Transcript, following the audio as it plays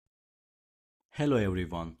Hello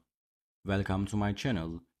everyone, welcome to my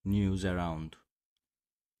channel News Around.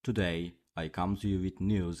 Today I come to you with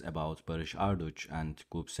news about Barış Arduç and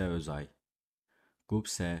Gupse Özay.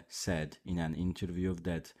 Gupse said in an interview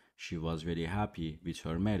that she was very happy with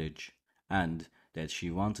her marriage and that she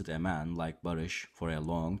wanted a man like Barış for a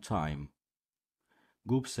long time.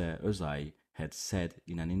 Gupse Özay had said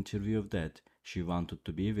in an interview that she wanted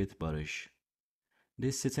to be with Barış.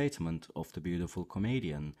 This statement of the beautiful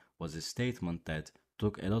comedian was a statement that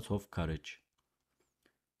took a lot of courage.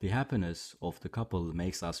 The happiness of the couple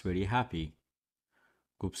makes us very happy.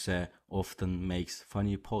 Gupse often makes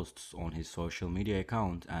funny posts on his social media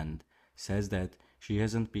account and says that she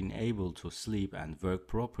hasn't been able to sleep and work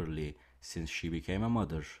properly since she became a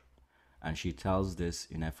mother. And she tells this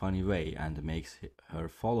in a funny way and makes her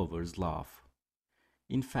followers laugh.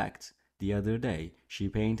 In fact, the other day she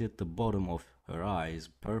painted the bottom of her eyes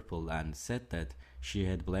purple and said that she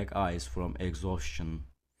had black eyes from exhaustion.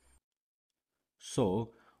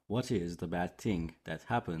 So, what is the bad thing that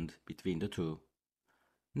happened between the two?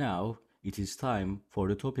 Now, it is time for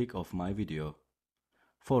the topic of my video.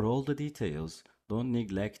 For all the details, don't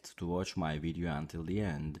neglect to watch my video until the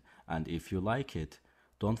end, and if you like it,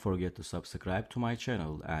 don't forget to subscribe to my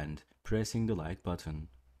channel and pressing the like button.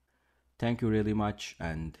 Thank you really much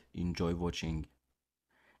and enjoy watching.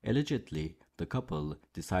 Allegedly, the couple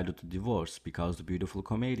decided to divorce because the beautiful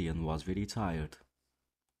comedian was very tired.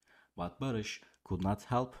 But Barış could not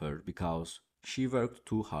help her because she worked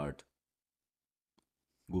too hard.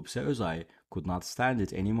 Gupse Özay could not stand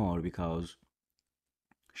it anymore because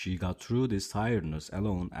she got through this tiredness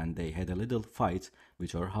alone and they had a little fight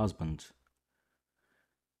with her husband.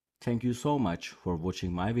 Thank you so much for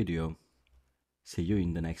watching my video. See you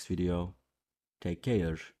in the next video. Take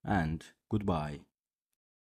care and goodbye.